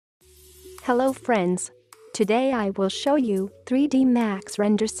Hello friends. Today I will show you 3D Max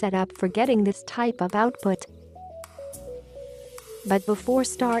render setup for getting this type of output. But before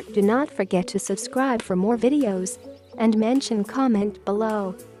start, do not forget to subscribe for more videos and mention comment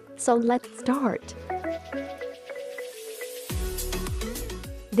below. So let's start.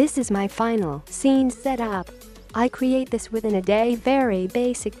 This is my final scene setup. I create this within a day, very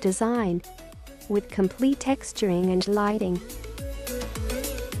basic design with complete texturing and lighting.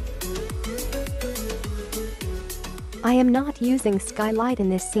 I am not using skylight in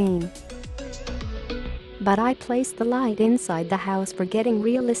this scene, but I place the light inside the house for getting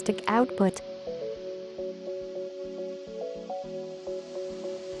realistic output.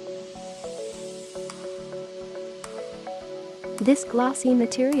 This glossy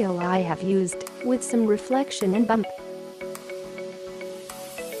material I have used with some reflection and bump.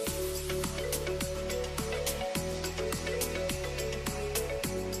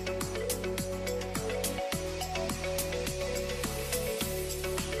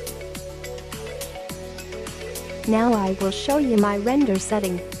 Now I will show you my render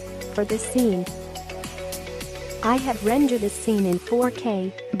setting for this scene. I have rendered this scene in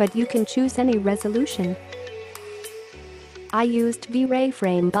 4K, but you can choose any resolution. I used V-Ray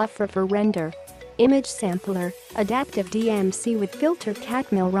frame buffer for render, image sampler, adaptive DMC with filter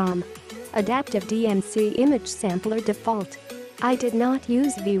catmill ROM, adaptive DMC image sampler default. I did not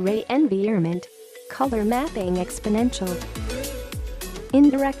use V-Ray environment, color mapping exponential.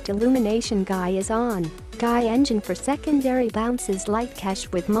 Indirect illumination guy is on. Guy engine for secondary bounces light cache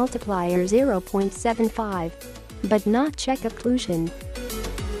with multiplier 0.75, but not check occlusion.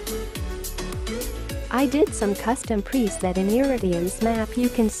 I did some custom preset in Iridium's map you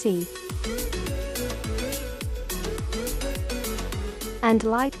can see. And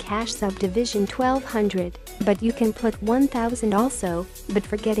light cache subdivision 1200, but you can put 1000 also, but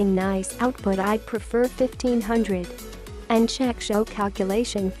for getting nice output I prefer 1500. And check show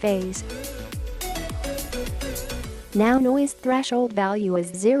calculation phase. Now noise threshold value is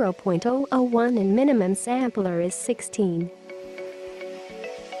 0.001 and minimum sampler is 16.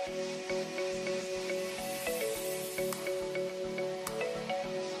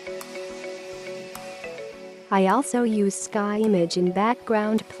 I also use sky image in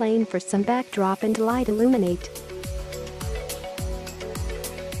background plane for some backdrop and light illuminate.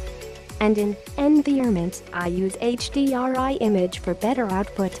 And in environment, I use HDRI image for better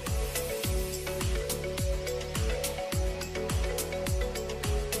output.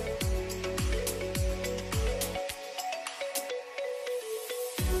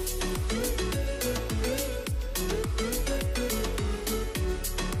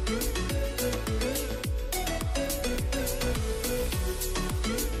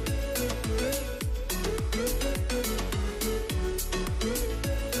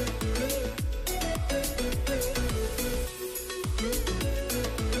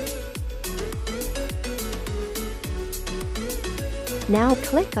 Now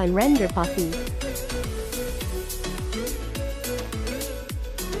click on render button.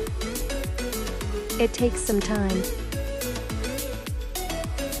 It takes some time.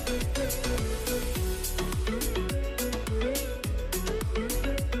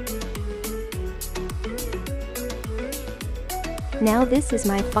 Now this is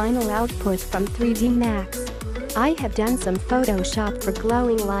my final output from 3D Max. I have done some Photoshop for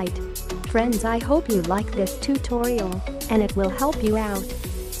glowing light. Friends, I hope you like this tutorial and it will help you out.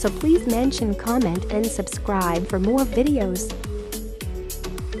 So please mention, comment and subscribe for more videos.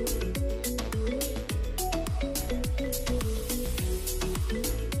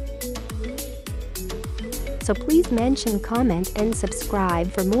 So please mention, comment and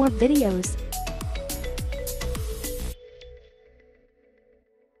subscribe for more videos.